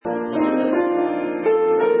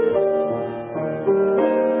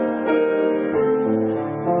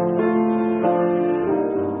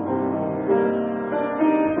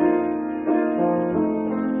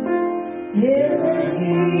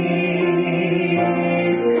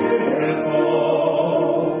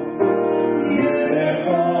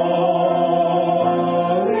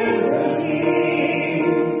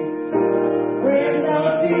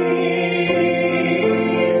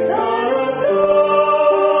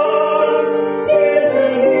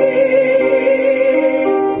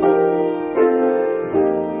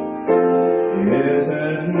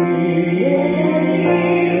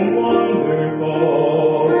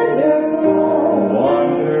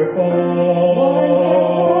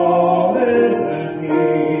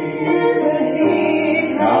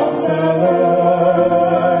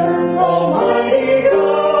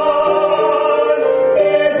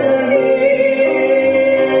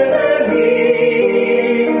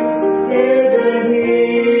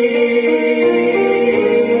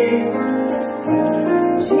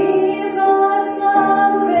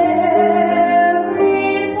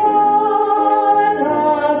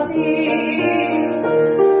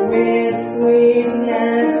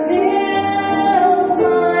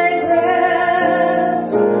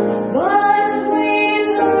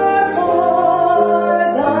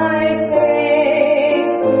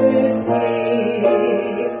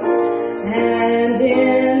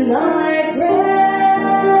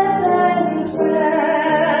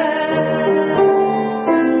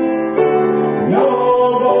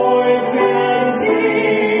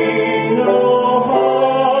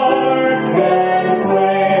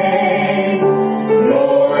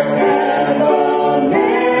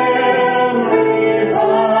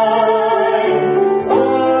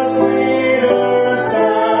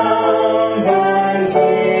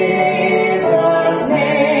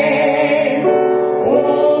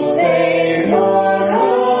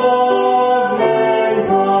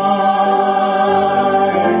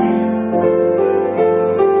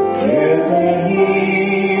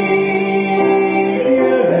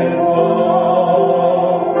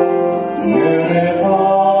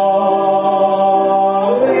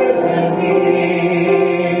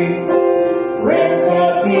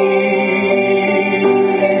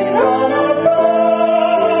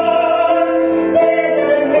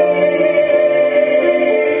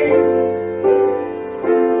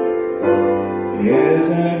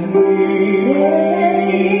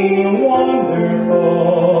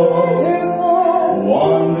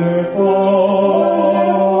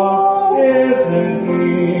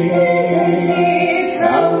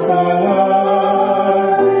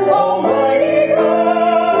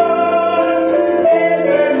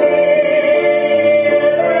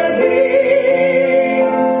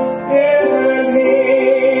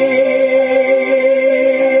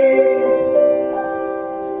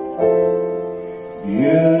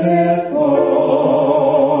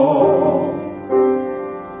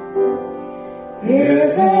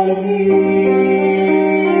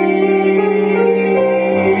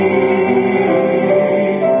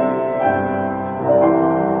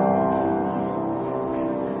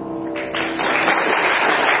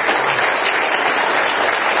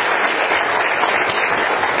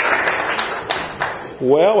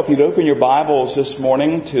you'd open your Bibles this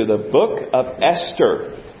morning to the book of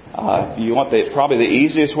Esther. You want probably the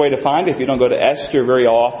easiest way to find it, if you don't go to Esther very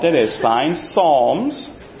often, is find Psalms,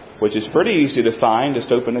 which is pretty easy to find.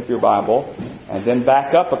 Just open up your Bible and then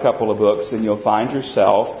back up a couple of books and you'll find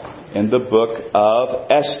yourself in the book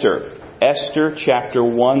of Esther. Esther chapter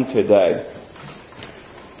 1 today.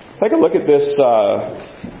 Take a look at this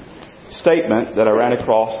statement that I ran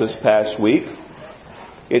across this past week.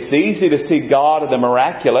 It's easy to see God in the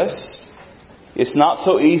miraculous. It's not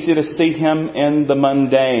so easy to see Him in the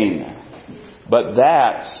mundane. But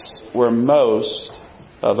that's where most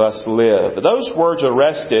of us live. Those words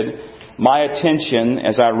arrested my attention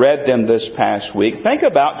as I read them this past week. Think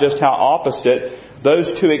about just how opposite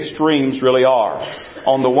those two extremes really are.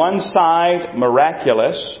 On the one side,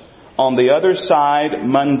 miraculous. On the other side,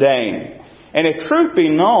 mundane. And if truth be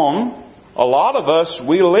known, a lot of us,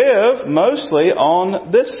 we live mostly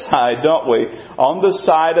on this side, don't we? On the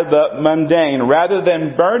side of the mundane. Rather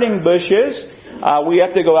than burning bushes, we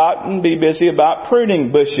have to go out and be busy about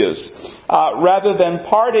pruning bushes. Rather than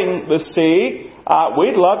parting the sea,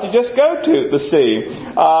 we'd love to just go to the sea.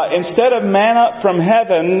 Instead of manna from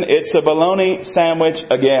heaven, it's a bologna sandwich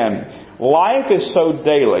again. Life is so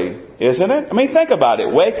daily, isn't it? I mean, think about it.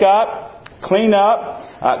 Wake up. Clean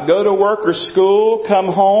up, go to work or school, come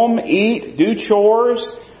home, eat, do chores,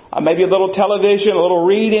 maybe a little television, a little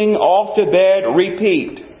reading, off to bed,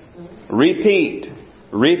 repeat. Repeat.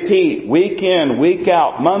 Repeat. Week in, week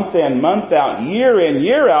out, month in, month out, year in,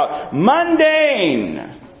 year out.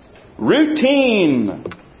 Mundane. Routine.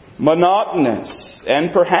 Monotonous.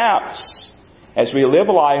 And perhaps, as we live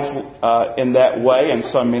life in that way in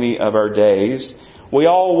so many of our days, we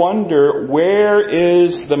all wonder, where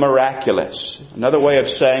is the miraculous? Another way of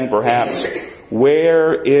saying, perhaps,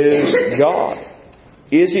 where is God?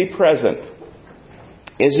 Is He present?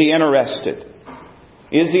 Is He interested?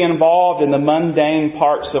 Is He involved in the mundane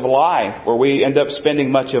parts of life where we end up spending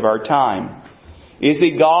much of our time? Is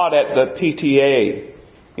He God at the PTA?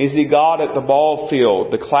 Is He God at the ball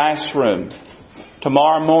field, the classroom?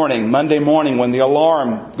 Tomorrow morning, Monday morning, when the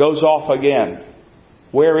alarm goes off again,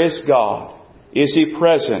 where is God? Is He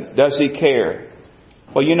present? Does He care?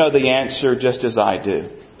 Well, you know the answer just as I do.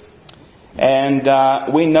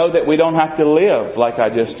 And we know that we don't have to live like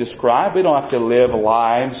I just described. We don't have to live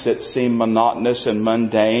lives that seem monotonous and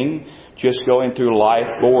mundane, just going through life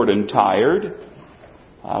bored and tired.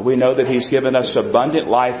 We know that He's given us abundant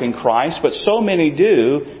life in Christ, but so many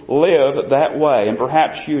do live that way, and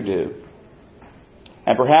perhaps you do.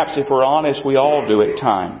 And perhaps, if we're honest, we all do at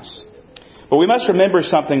times. But we must remember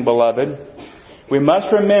something, beloved. We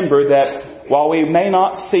must remember that while we may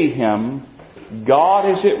not see Him,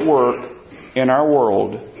 God is at work in our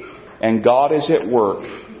world, and God is at work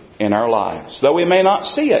in our lives. Though we may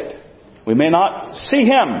not see it, we may not see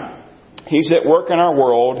Him, He's at work in our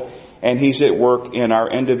world, and He's at work in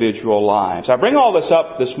our individual lives. I bring all this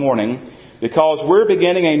up this morning because we're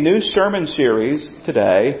beginning a new sermon series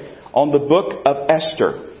today on the book of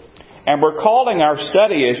Esther. And we're calling our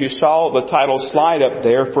study, as you saw the title slide up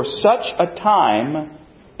there, For Such a Time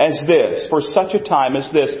as This. For Such a Time as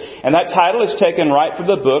This. And that title is taken right from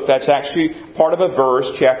the book. That's actually part of a verse,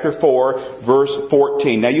 chapter 4, verse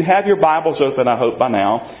 14. Now you have your Bibles open, I hope by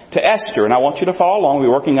now, to Esther. And I want you to follow along. We're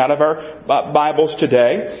working out of our Bibles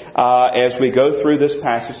today as we go through this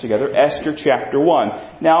passage together. Esther chapter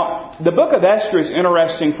 1. Now, the book of Esther is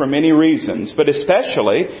interesting for many reasons, but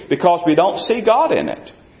especially because we don't see God in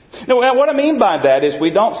it. Now, what I mean by that is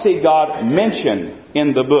we don't see God mentioned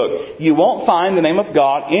in the book. You won't find the name of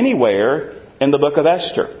God anywhere in the book of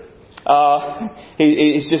Esther.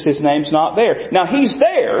 It's just His name's not there. Now, He's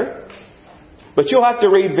there, but you'll have to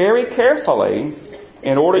read very carefully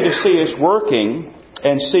in order to see His working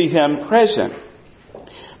and see Him present.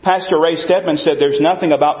 Pastor Ray Stedman said there's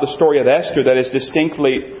nothing about the story of Esther that is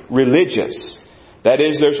distinctly religious. That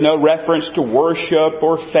is, there's no reference to worship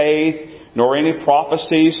or faith, nor any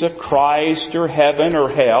prophecies of Christ or heaven or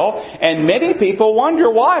hell. And many people wonder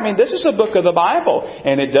why. I mean, this is a book of the Bible,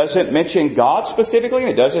 and it doesn't mention God specifically,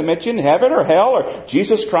 and it doesn't mention heaven or hell or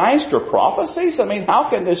Jesus Christ or prophecies. I mean, how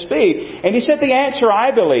can this be? And he said the answer,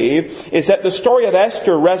 I believe, is that the story of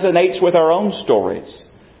Esther resonates with our own stories,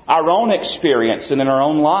 our own experience, and in our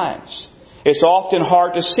own lives. It's often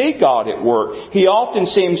hard to see God at work. He often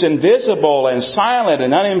seems invisible and silent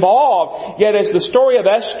and uninvolved. Yet as the story of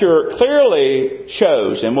Esther clearly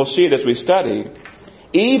shows, and we'll see it as we study,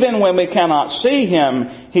 even when we cannot see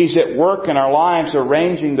Him, He's at work in our lives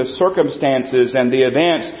arranging the circumstances and the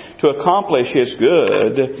events to accomplish His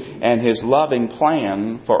good and His loving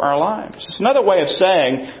plan for our lives. It's another way of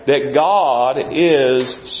saying that God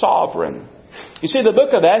is sovereign. You see, the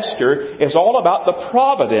book of Esther is all about the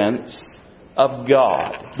providence of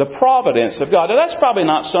God. The providence of God. Now, that's probably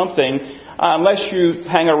not something, unless you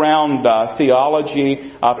hang around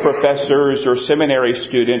theology professors or seminary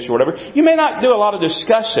students or whatever, you may not do a lot of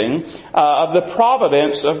discussing of the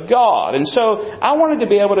providence of God. And so I wanted to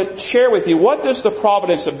be able to share with you, what does the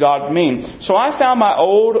providence of God mean? So I found my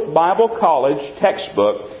old Bible college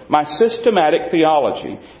textbook, my systematic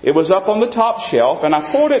theology. It was up on the top shelf, and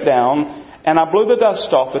I pulled it down, and I blew the dust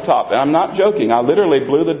off the top. And I'm not joking. I literally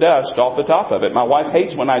blew the dust off the top of it. My wife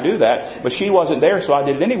hates when I do that, but she wasn't there, so I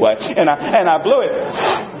did it anyway. And I blew it.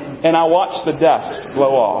 And I watched the dust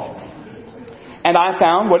blow off. And I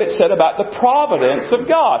found what it said about the providence of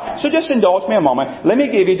God. So just indulge me a moment. Let me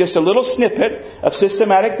give you just a little snippet of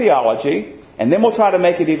systematic theology, and then we'll try to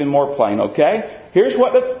make it even more plain, okay? Here's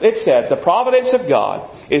what it said. The providence of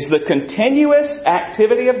God is the continuous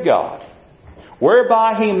activity of God,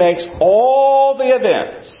 whereby He makes all the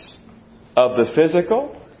events of the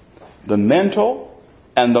physical, the mental,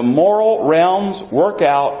 and the moral realms work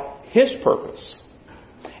out His purpose.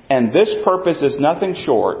 And this purpose is nothing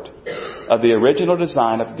short of the original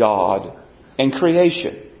design of God in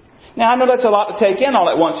creation. Now, I know that's a lot to take in all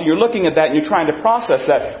at once, and you're looking at that and you're trying to process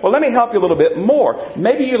that. Well, let me help you a little bit more.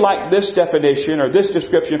 Maybe you like this definition or this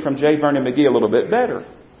description from J. Vernon McGee a little bit better.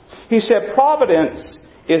 He said, providence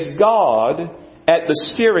is God at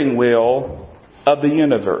the steering wheel of the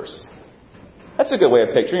universe. That's a good way of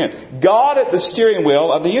picturing it. God at the steering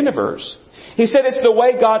wheel of the universe. He said it's the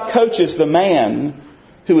way God coaches the man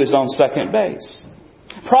who is on second base.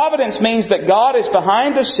 Providence means that God is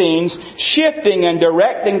behind the scenes shifting and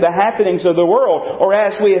directing the happenings of the world. Or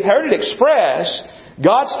as we have heard it expressed,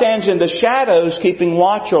 God stands in the shadows keeping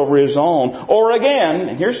watch over His own. Or again,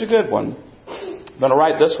 and here's a good one. I'm going to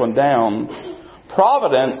write this one down.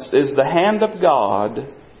 Providence is the hand of God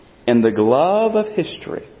in the glove of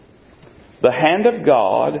history. The hand of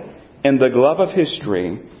God in the glove of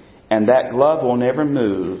history, and that glove will never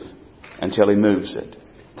move until He moves it.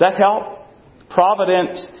 Does that help?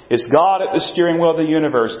 Providence is God at the steering wheel of the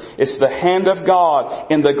universe. It's the hand of God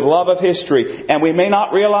in the glove of history. And we may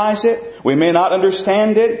not realize it. We may not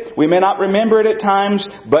understand it. We may not remember it at times.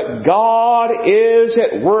 But God is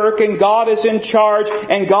at work, and God is in charge,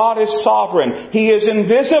 and God is sovereign. He is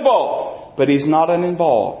invisible, but He's not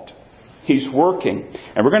uninvolved. He's working.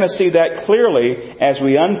 And we're going to see that clearly as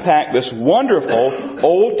we unpack this wonderful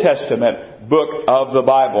Old Testament book of the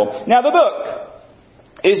Bible. Now, the book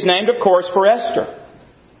is named, of course, for Esther,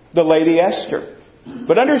 the Lady Esther.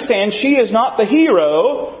 But understand, she is not the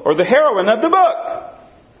hero or the heroine of the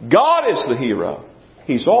book. God is the hero.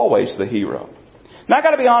 He's always the hero. Now, I've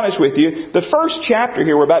got to be honest with you. The first chapter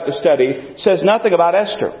here we're about to study says nothing about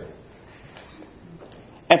Esther.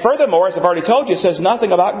 And furthermore, as I've already told you, it says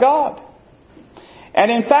nothing about God.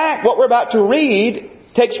 And in fact, what we're about to read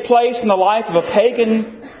takes place in the life of a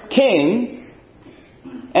pagan king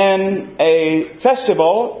and a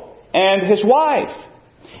festival and his wife.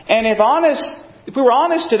 And if we were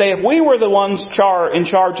honest today, if we were the ones in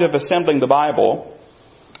charge of assembling the Bible,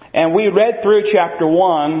 and we read through chapter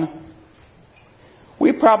 1,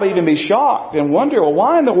 we'd probably even be shocked and wonder, well,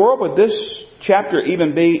 why in the world would this chapter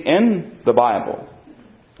even be in the Bible?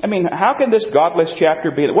 I mean, how can this godless chapter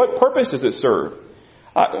be? What purpose does it serve?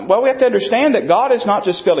 Well, we have to understand that God is not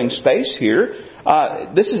just filling space here.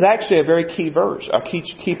 This is actually a very key verse, a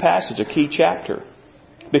key passage, a key chapter,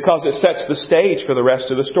 because it sets the stage for the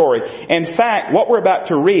rest of the story. In fact, what we're about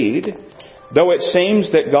to read, though it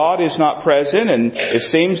seems that God is not present, and it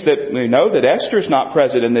seems that we know that Esther is not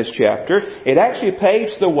present in this chapter, it actually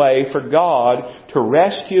paves the way for God to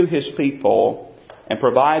rescue His people and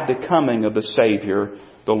provide the coming of the Savior,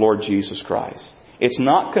 the Lord Jesus Christ. It's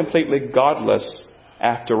not completely godless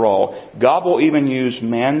after all. God will even use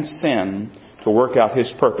man's sin to work out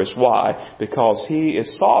His purpose. Why? Because He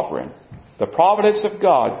is sovereign. The providence of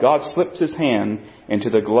God, God slips His hand into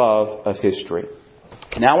the glove of history.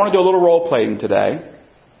 Now I want to do a little role playing today.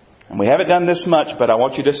 And we haven't done this much, but I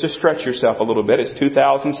want you just to stretch yourself a little bit. It's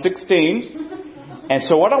 2016. And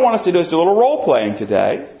so what I want us to do is do a little role playing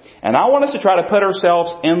today. And I want us to try to put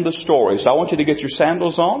ourselves in the story. So I want you to get your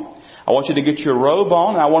sandals on. I want you to get your robe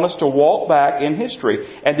on, and I want us to walk back in history.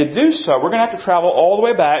 And to do so, we're going to have to travel all the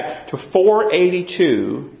way back to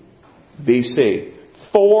 482 BC.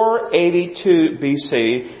 482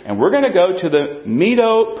 BC. And we're going to go to the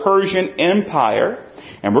Medo-Persian Empire.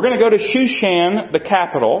 And we're going to go to Shushan, the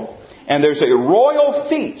capital. And there's a royal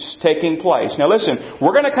feast taking place. Now listen,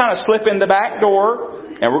 we're going to kind of slip in the back door.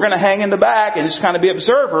 And we're going to hang in the back and just kind of be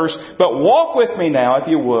observers. But walk with me now, if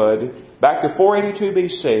you would, back to 482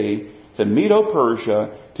 BC, to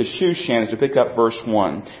Medo-Persia, to to Shushan, as we pick up verse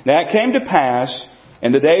 1. Now it came to pass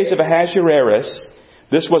in the days of Ahasuerus,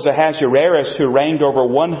 this was Ahasuerus who reigned over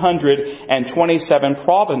 127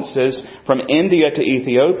 provinces from India to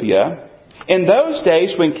Ethiopia. In those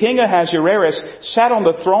days, when King Ahasuerus sat on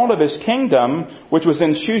the throne of his kingdom, which was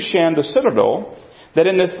in Shushan the citadel, that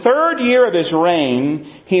in the 3rd year of his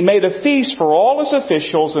reign, he made a feast for all his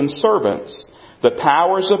officials and servants, the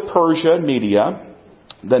powers of Persia and Media,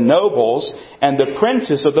 the nobles, and the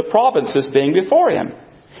princes of the provinces being before him.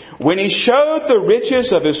 When he showed the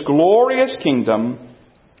riches of his glorious kingdom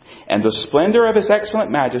and the splendor of his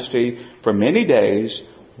excellent majesty for many days,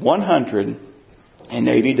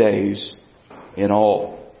 180 days in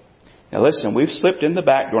all. Now listen, we've slipped in the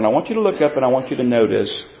back door, and I want you to look up and I want you to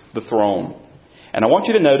notice the throne. And I want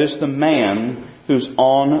you to notice the man who's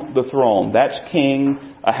on the throne. That's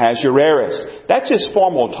King Ahasuerus. That's his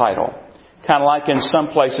formal title. Kind of like in some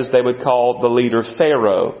places they would call the leader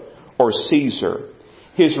Pharaoh or Caesar.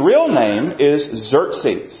 His real name is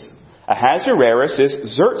Xerxes. Ahasuerus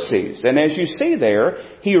is Xerxes. And as you see there,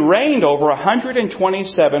 he reigned over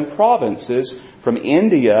 127 provinces from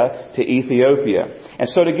India to Ethiopia. And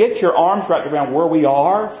so to get your arms wrapped around where we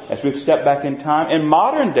are, as we've stepped back in time, in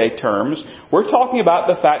modern day terms, we're talking about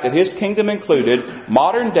the fact that his kingdom included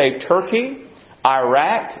modern day Turkey,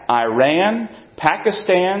 Iraq, Iran,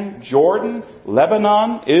 Pakistan, Jordan,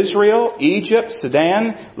 Lebanon, Israel, Egypt,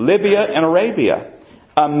 Sudan, Libya, and Arabia.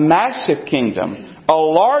 A massive kingdom, a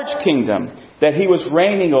large kingdom that he was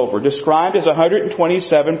reigning over, described as 127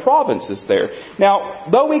 provinces there. Now,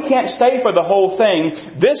 though we can't stay for the whole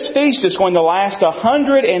thing, this feast is going to last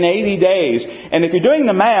 180 days. And if you're doing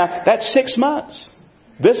the math, that's 6 months.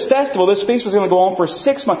 This festival, this feast was going to go on for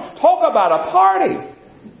 6 months. Talk about a party!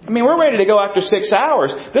 I mean, we're ready to go after 6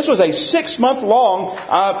 hours. This was a 6-month-long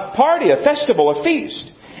party, a festival, a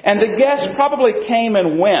feast. And the guests probably came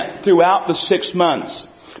and went throughout the 6 months.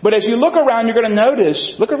 But as you look around, you're going to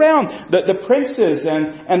notice, look around, the princes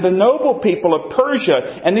and the noble people of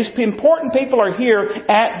Persia. And these important people are here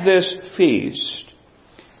at this feast.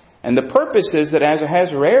 And the purpose is that as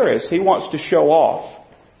Ahasuerus, he wants to show off.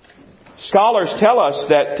 Scholars tell us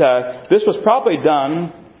that this was probably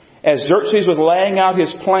done as Xerxes was laying out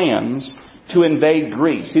his plans to invade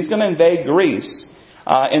Greece. He's going to invade Greece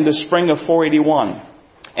in the spring of 481.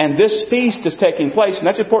 And this feast is taking place, and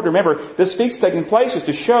that's important to remember, this feast is taking place is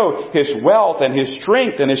to show his wealth and his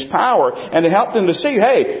strength and his power, and to help them to see,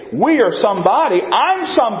 hey, we are somebody, I'm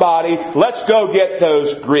somebody, let's go get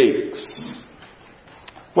those Greeks.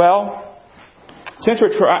 Well, since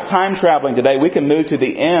we're time traveling today, we can move to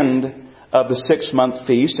the end of the 6-month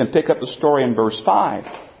feast and pick up the story in verse 5.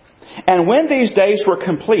 And when these days were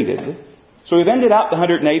completed, so we've ended out the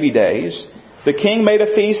 180 days, the king made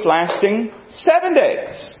a feast lasting 7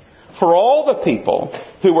 days for all the people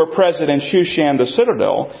who were present in Shushan the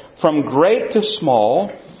citadel, from great to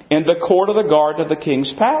small, in the court of the garden of the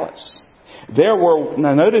king's palace.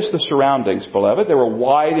 Now notice the surroundings, beloved. There were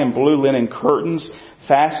white and blue linen curtains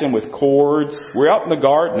fastened with cords. We're out in the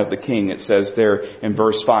garden of the king, it says there in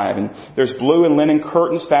verse 5. And there's blue and linen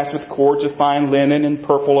curtains fastened with cords of fine linen and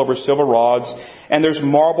purple over silver rods. And there's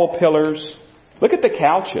marble pillars. Look at the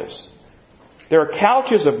couches. There are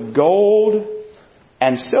couches of gold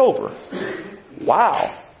and silver.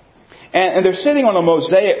 Wow. And they're sitting on a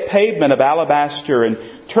mosaic pavement of alabaster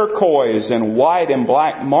and turquoise and white and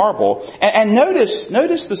black marble. And notice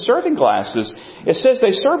the serving glasses. It says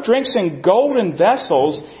they served drinks in golden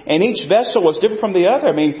vessels, and each vessel was different from the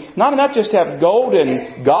other. I mean, not enough just to have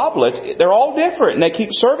golden goblets. They're all different, and they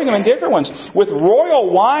keep serving them in different ones, with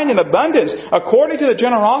royal wine in abundance, according to the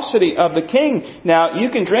generosity of the king. Now,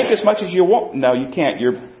 you can drink as much as you want. No, you can't.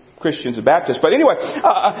 You're Christians and Baptists. But anyway,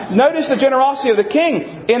 notice the generosity of the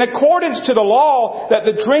king. In accordance to the law, that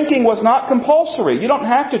the drinking was not compulsory. You don't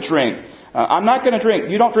have to drink. I'm not going to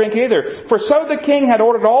drink. You don't drink either. For so the king had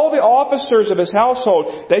ordered all the officers of his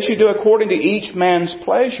household, they should do according to each man's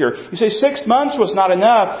pleasure. You see, 6 months was not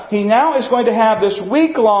enough. He now is going to have this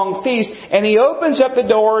week-long feast, and he opens up the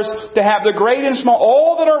doors to have the great and small,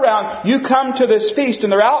 all that are around. You come to this feast,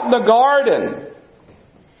 and they're out in the garden,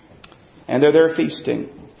 and they're there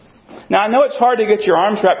feasting. Now, I know it's hard to get your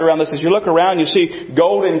arms wrapped around this. As you look around, you see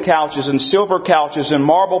golden couches and silver couches and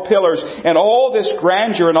marble pillars and all this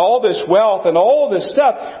grandeur and all this wealth and all this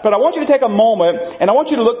stuff. But I want you to take a moment and I want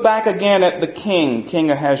you to look back again at the king,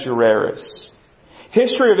 King Ahasuerus.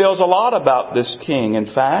 History reveals a lot about this king,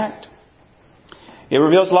 in fact. It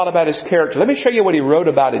reveals a lot about his character. Let me show you what he wrote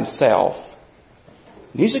about himself.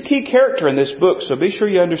 He's a key character in this book, so be sure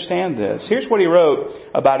you understand this. Here's what he wrote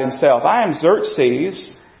about himself. I am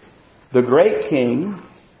Xerxes, the great king,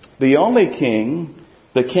 the only king,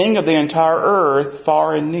 the king of the entire earth,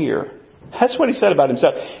 far and near. That's what he said about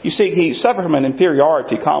himself. You see, he suffered from an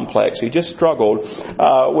inferiority complex. He just struggled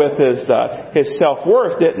with his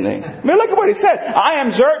self-worth, didn't he? I mean, look at what he said. I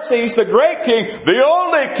am Xerxes, the great king,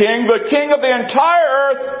 the king of the entire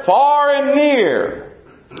earth, far and near.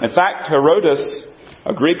 In fact, Herodotus,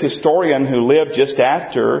 a Greek historian who lived just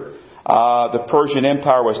after the Persian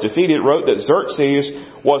Empire was defeated, wrote that Xerxes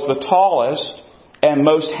was the tallest and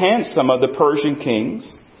most handsome of the Persian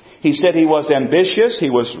kings. He said he was ambitious,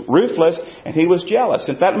 he was ruthless, and he was jealous.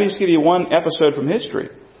 In fact, let me just give you one episode from history.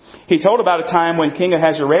 He told about a time when King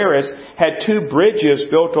Ahasuerus had 2 bridges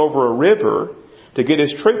built over a river to get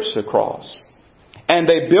his troops across. And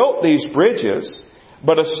they built these bridges,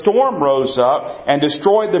 but a storm rose up and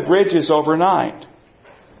destroyed the bridges overnight.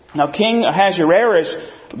 Now, King Ahasuerus,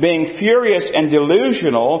 being furious and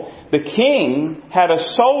delusional, the king had a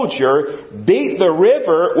soldier beat the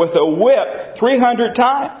river with a whip 300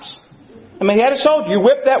 times. I mean, he had a soldier. You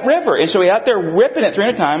whip that river. And so he out there whipping it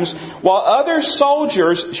 300 times while other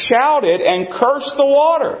soldiers shouted and cursed the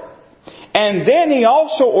water. And then he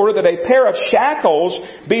also ordered that a pair of shackles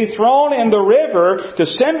be thrown in the river to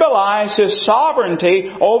symbolize his sovereignty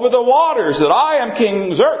over the waters. That I am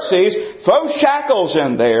King Xerxes. Throw shackles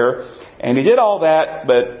in there. And he did all that,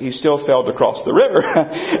 but he still failed to cross the river.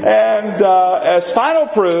 And as final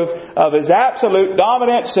proof of his absolute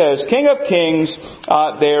dominance, as King of Kings,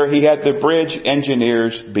 there he had the bridge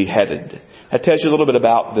engineers beheaded. That tells you a little bit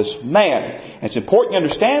about this man. And it's important you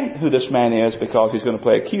understand who this man is because he's going to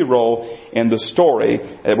play a key role in the story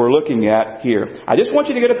that we're looking at here. I just want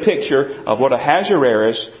you to get a picture of what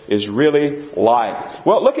Ahasuerus is really like.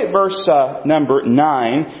 Well, look at verse number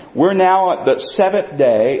 9. We're now at the 7th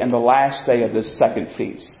day and the last day of this second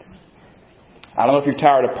feast. I don't know if you're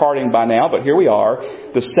tired of partying by now, but here we are,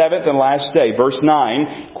 the 7th and last day. Verse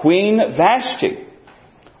 9, Queen Vashti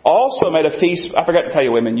also made a feast. I forgot to tell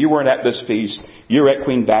you, women, you weren't at this feast. You were at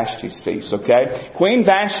Queen Vashti's feast, okay? Queen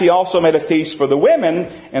Vashti also made a feast for the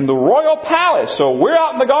women in the royal palace. So we're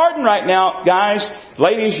out in the garden right now, guys.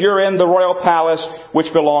 Ladies, you're in the royal palace,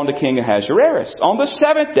 which belonged to King Ahasuerus. On the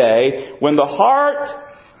 7th day, when the heart,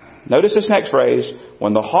 notice this next phrase,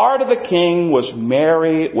 when the heart of the king was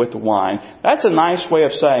merry with wine. That's a nice way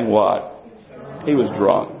of saying what? He was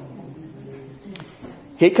drunk.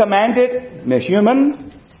 He commanded Mehuman,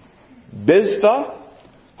 Biztha,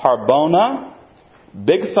 Harbona,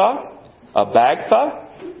 Bigtha, Abagtha,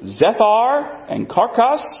 Zethar, and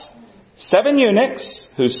Carcas, 7 eunuchs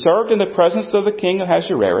who served in the presence of the king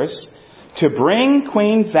Ahasuerus, to bring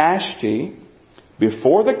Queen Vashti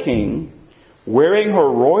before the king, wearing her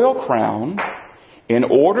royal crown, in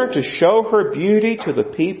order to show her beauty to the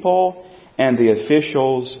people and the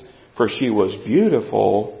officials, for she was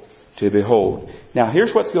beautiful to behold. Now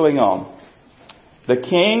here's what's going on. The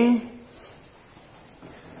king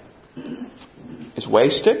is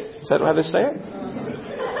wasted. Is that how they say it?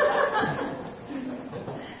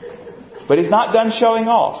 But he's not done showing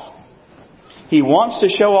off. He wants to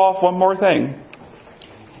show off one more thing.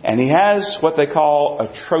 And he has what they call a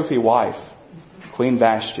trophy wife, Queen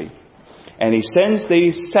Vashti. And he sends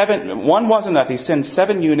these 7, one wasn't enough, he sends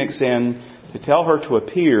 7 eunuchs in to tell her to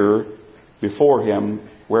appear before him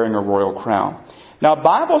wearing a royal crown. Now,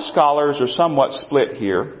 Bible scholars are somewhat split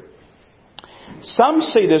here. Some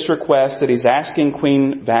see this request that he's asking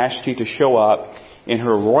Queen Vashti to show up in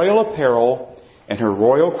her royal apparel and her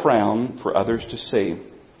royal crown for others to see.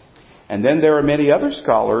 And then there are many other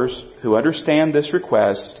scholars who understand this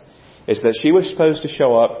request is that she was supposed to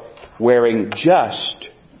show up wearing just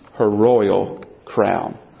her royal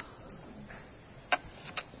crown.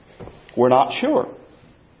 We're not sure.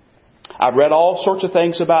 I've read all sorts of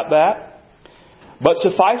things about that. But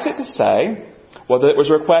suffice it to say, whether it was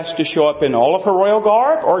a request to show up in all of her royal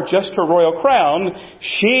garb or just her royal crown,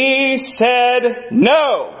 she said,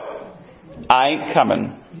 no, I ain't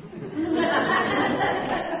coming.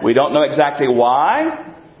 We don't know exactly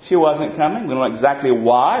why she wasn't coming. We don't know exactly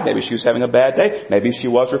why. Maybe she was having a bad day. Maybe she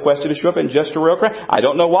was requested to show up in just her royal crown. I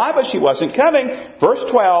don't know why, but she wasn't coming. Verse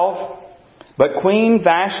 12, but Queen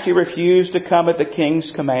Vashti refused to come at the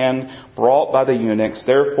king's command brought by the eunuchs.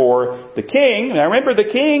 Therefore, the king, now remember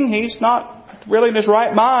the king, he's not really in his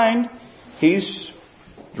right mind. He's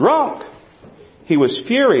drunk. He was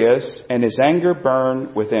furious and his anger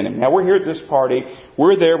burned within him. Now we're here at this party.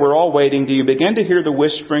 We're there. We're all waiting. Do you begin to hear the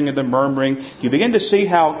whispering and the murmuring? Do you begin to see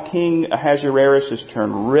how King Ahasuerus has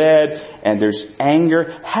turned red and there's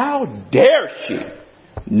anger? How dare she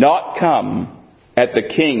not come at the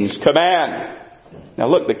king's command? Now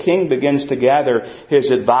look, the king begins to gather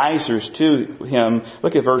his advisors to him.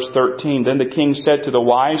 Look at verse 13. Then the king said to the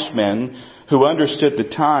wise men who understood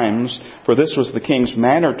the times, for this was the king's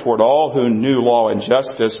manner toward all who knew law and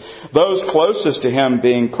justice, those closest to him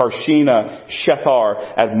being Karshena,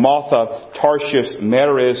 Shethar, Admatha, Tarshish,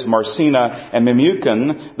 Meres, Marsena, and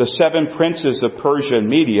Memucan, the 7 princes of Persia and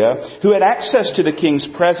Media, who had access to the king's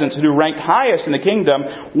presence and who ranked highest in the kingdom.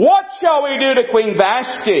 What shall we do to Queen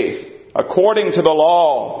Vashti according to the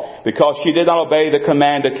law, because she did not obey the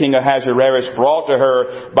command of King Ahasuerus brought to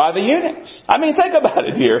her by the eunuchs? I mean, think about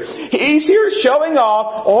it here. He's here showing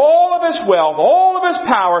off all of his wealth, all of his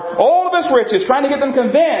power, all of his riches, trying to get them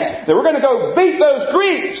convinced that we're going to go beat those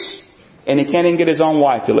Greeks. And he can't even get his own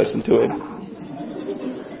wife to listen to him.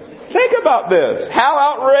 Think about this.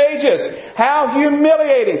 How outrageous. How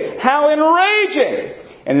humiliating. How enraging.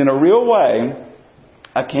 And in a real way,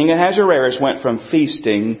 King Ahasuerus went from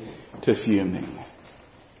feasting to fuming.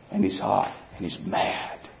 And he's hot. And he's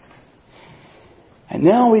mad. And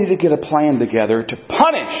now we need to get a plan together to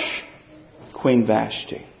punish Queen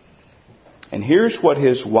Vashti. And here's what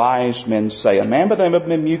his wise men say. A man by the name of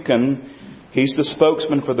Memucan, he's the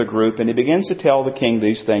spokesman for the group, and he begins to tell the king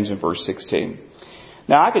these things in verse 16.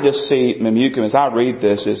 Now I could just see Memucan, as I read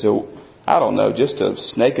this, as just a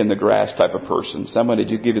snake in the grass type of person. Somebody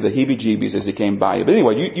to give you the heebie-jeebies as he came by you. But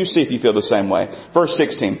anyway, you see if you feel the same way. Verse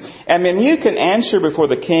 16. And Memucan answered before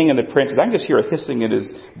the king and the princes. I can just hear a hissing in his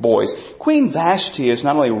voice. Queen Vashti has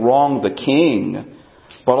not only wronged the king,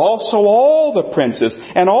 but also all the princes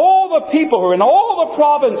and all the people who are in all the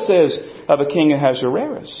provinces of the king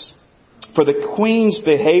Ahasuerus. For the queen's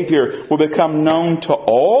behavior will become known to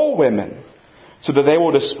all women, so that they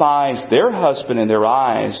will despise their husband in their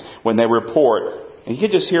eyes when they report. And you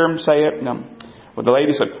could just hear him say it. Well, the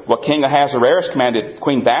lady said, well, King Ahasuerus commanded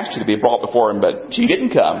Queen Vashti to be brought before him, but she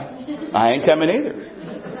didn't come. I ain't coming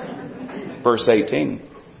either. Verse 18.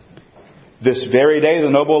 This very day the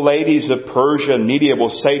noble ladies of Persia and Media will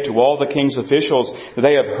say to all the king's officials that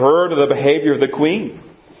they have heard of the behavior of the queen.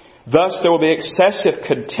 Thus there will be excessive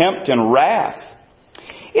contempt and wrath.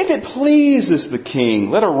 If it pleases the king,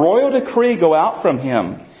 let a royal decree go out from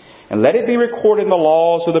him, and let it be recorded in the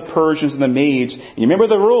laws of the Persians and the Medes. And you remember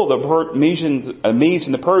the rule, the Medes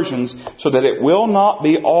and the Persians, so that it will not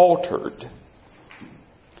be altered,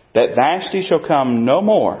 that Vashti shall come no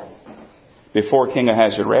more before King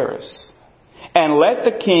Ahasuerus. And let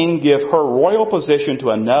the king give her royal position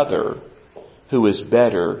to another who is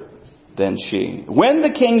better than she. When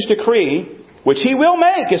the king's decree, which he will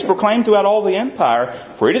make, is proclaimed throughout all the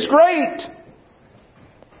empire, for it is great,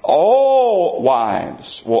 all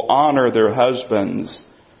wives will honor their husbands,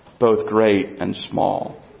 both great and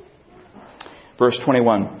small. Verse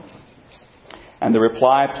 21. And the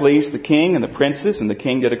reply pleased the king and the princes, and the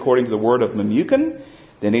king did according to the word of Memucan.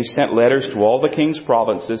 Then he sent letters to all the king's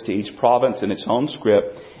provinces, to each province in its own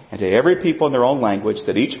script, and to every people in their own language,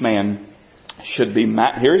 that each man should be...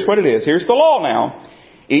 Here's what it is. Here's the law now.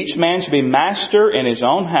 Each man should be master in his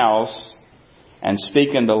own house and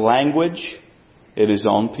speak in the language of his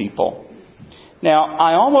own people. Now,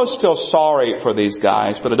 I almost feel sorry for these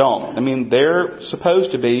guys, but I don't. I mean, they're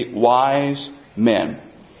supposed to be wise men.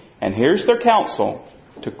 And here's their counsel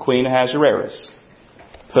to Queen Ahasuerus.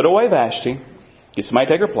 Put away Vashti, get somebody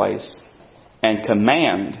to take her place, and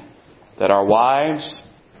command that our wives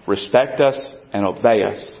respect us and obey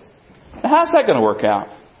us. Now, how's that going to work out?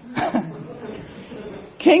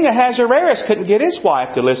 King Ahasuerus couldn't get his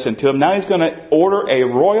wife to listen to him. Now he's going to order a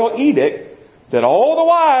royal edict that all the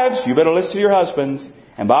wives, you better listen to your husbands.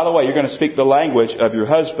 And by the way, you're going to speak the language of your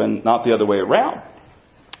husband, not the other way around.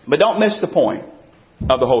 But don't miss the point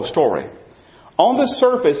of the whole story. On the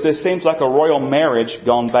surface, this seems like a royal marriage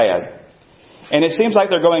gone bad. And it seems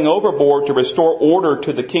like they're going overboard to restore order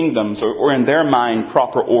to the kingdoms, or in their mind,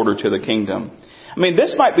 proper order to the kingdom. I mean,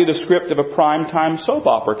 this might be the script of a primetime soap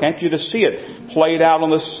opera. Can't you just see it played out on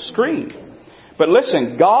the screen? But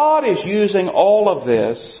listen, God is using all of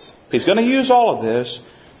this. He's going to use all of this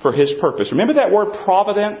for His purpose. Remember that word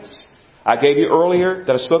providence I gave you earlier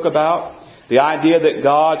that I spoke about? The idea that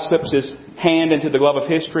God slips His hand into the glove of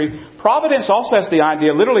history. Providence also has the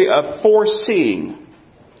idea literally of foreseeing.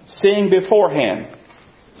 Seeing beforehand.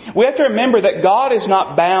 We have to remember that God is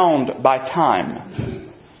not bound by time.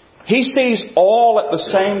 He sees all at the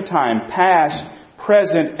same time, past,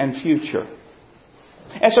 present, and future.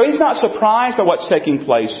 And so He's not surprised by what's taking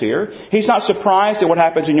place here. He's not surprised at what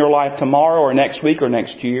happens in your life tomorrow or next week or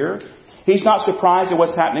next year. He's not surprised at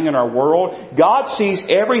what's happening in our world. God sees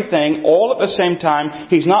everything all at the same time.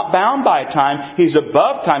 He's not bound by time. He's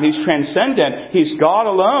above time. He's transcendent. He's God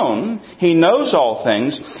alone. He knows all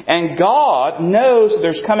things. And God knows that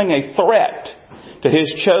there's coming a threat to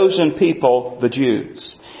His chosen people, the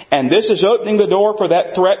Jews. And this is opening the door for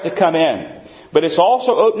that threat to come in. But it's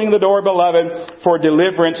also opening the door, beloved, for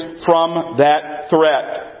deliverance from that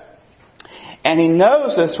threat. And He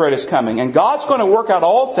knows this threat is coming. And God's going to work out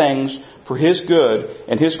all things for His good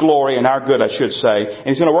and His glory, and our good, I should say. And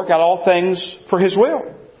He's going to work out all things for His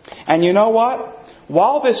will. And you know what?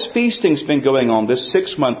 While this feasting's been going on, this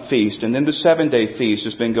 6-month feast, and then the 7-day feast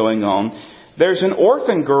has been going on, there's an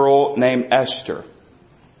orphan girl named Esther.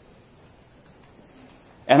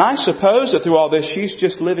 And I suppose that through all this, she's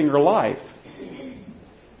just living her life.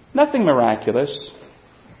 Nothing miraculous,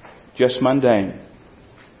 just mundane.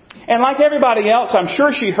 And like everybody else, I'm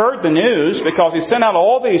sure she heard the news because He sent out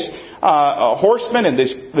all these horsemen and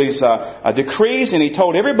these decrees, and He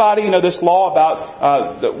told everybody, this law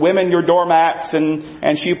about the women, your doormats,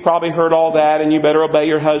 and she probably heard all that, and you better obey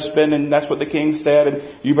your husband, and that's what the king said,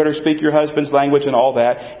 and you better speak your husband's language and all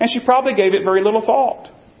that. And she probably gave it very little thought.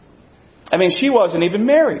 I mean, she wasn't even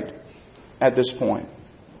married at this point.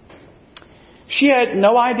 She had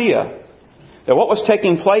no idea that what was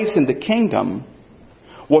taking place in the kingdom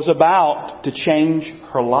was about to change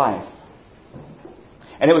her life.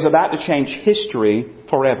 And it was about to change history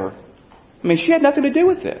forever. I mean, she had nothing to do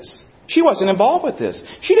with this. She wasn't involved with this.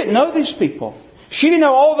 She didn't know these people. She didn't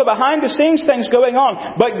know all the behind-the-scenes things going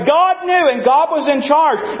on. But God knew, and God was in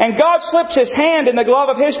charge. And God slips His hand in the glove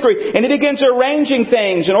of history, and He begins arranging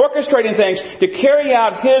things and orchestrating things to carry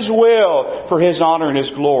out His will for His honor and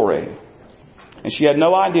His glory. And she had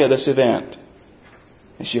no idea this event.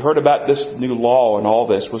 And she heard about this new law and all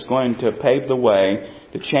this was going to pave the way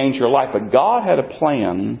to change her life. But God had a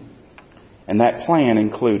plan, and that plan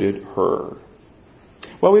included her.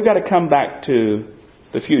 Well, we've got to come back to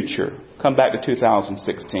the future. Come back to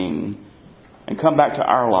 2016. And come back to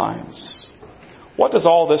our lives. What does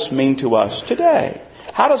all this mean to us today?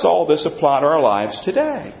 How does all this apply to our lives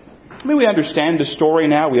today? I mean, we understand the story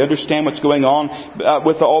now. We understand what's going on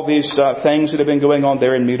with all these things that have been going on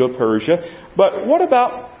there in Medo-Persia. But what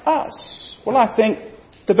about us? Well, I think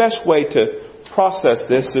the best way to process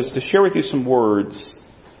this is to share with you some words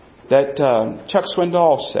that Chuck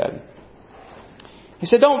Swindoll said. He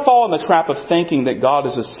said, don't fall in the trap of thinking that God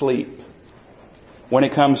is asleep when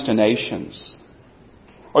it comes to nations,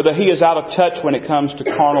 or that He is out of touch when it comes to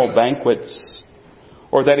carnal banquets,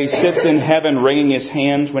 or that He sits in heaven wringing His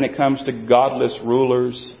hands when it comes to godless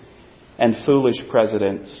rulers and foolish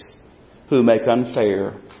presidents who make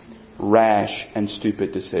unfair, rash, and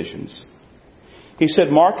stupid decisions. He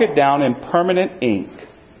said, mark it down in permanent ink.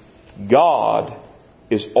 God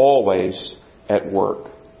is always at work.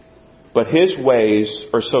 But His ways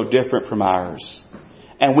are so different from ours.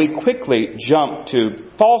 And we quickly jump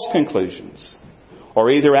to false conclusions,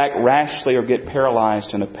 or either act rashly or get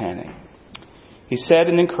paralyzed in a panic. He said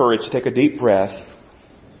and encouraged to take a deep breath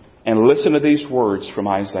and listen to these words from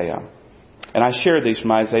Isaiah. And I shared these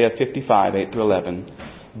from Isaiah 55, 8 through 11.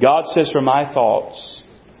 God says, for my thoughts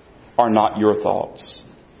are not your thoughts,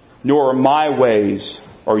 nor are my ways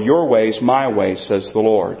or your ways my ways, says the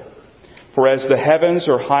Lord. For as the heavens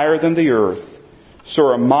are higher than the earth, so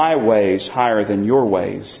are my ways higher than your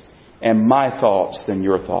ways, and my thoughts than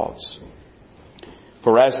your thoughts.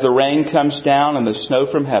 For as the rain comes down and the snow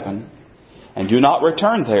from heaven, and do not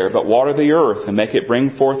return there, but water the earth and make it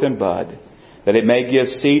bring forth and bud, that it may give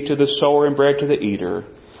seed to the sower and bread to the eater,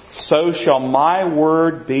 so shall my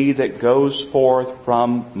word be that goes forth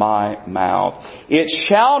from my mouth. It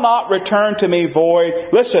shall not return to me void.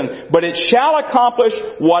 Listen, but it shall accomplish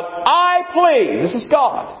what I please. This is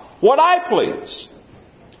God. What I please.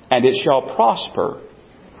 And it shall prosper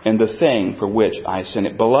in the thing for which I sent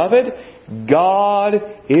it. Beloved, God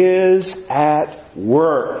is at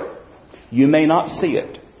work. You may not see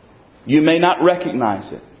it. You may not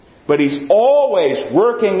recognize it. But He's always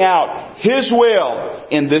working out His will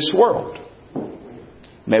in this world.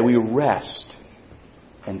 May we rest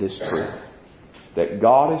in this truth. That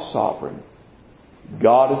God is sovereign.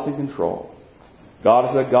 God is in control.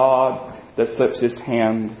 God is a God that slips His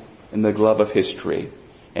hand in the glove of history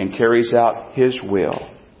and carries out His will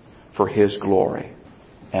for His glory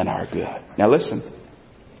and our good. Now listen.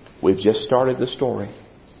 We've just started the story.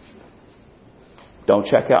 Don't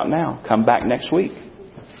check out now. Come back next week.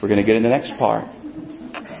 We're going to get in the next part.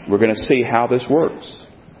 We're going to see how this works.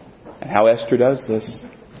 And how Esther does this.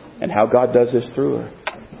 And how God does this through her.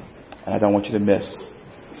 And I don't want you to miss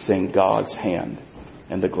seeing God's hand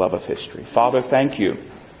in the glove of history. Father, thank You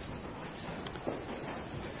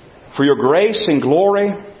for Your grace and glory,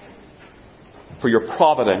 for Your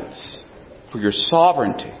providence, for Your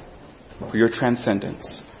sovereignty, for Your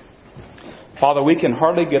transcendence. Father, we can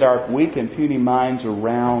hardly get our weak and puny minds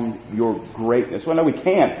around Your greatness. Well, no, we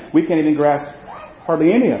can't. We can't even grasp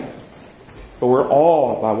hardly any of it. But we're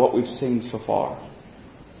awed by what we've seen so far.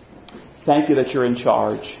 Thank you that you're in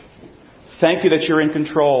charge. Thank you that you're in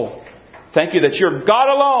control. Thank you that you're God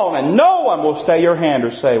alone and no one will stay your hand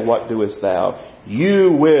or say, what doest thou?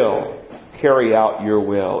 You will carry out your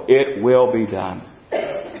will. It will be done.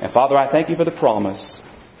 And Father, I thank you for the promise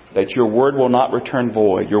that your word will not return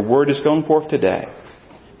void. Your word is going forth today.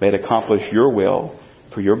 May it accomplish your will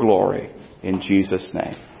for your glory. In Jesus'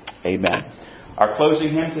 name. Amen. Our closing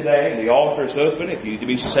hymn today, the altar is open. If you need to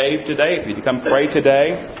be saved today, if you need to come pray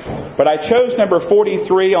today. But I chose number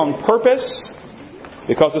 43 on purpose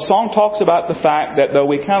because the song talks about the fact that though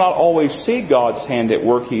we cannot always see God's hand at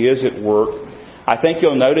work, He is at work. I think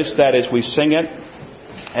you'll notice that as we sing it,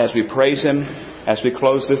 as we praise Him, as we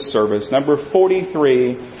close this service. Number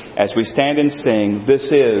 43, as we stand and sing, This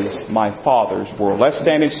is my Father's world. Let's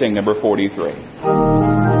stand and sing number 43.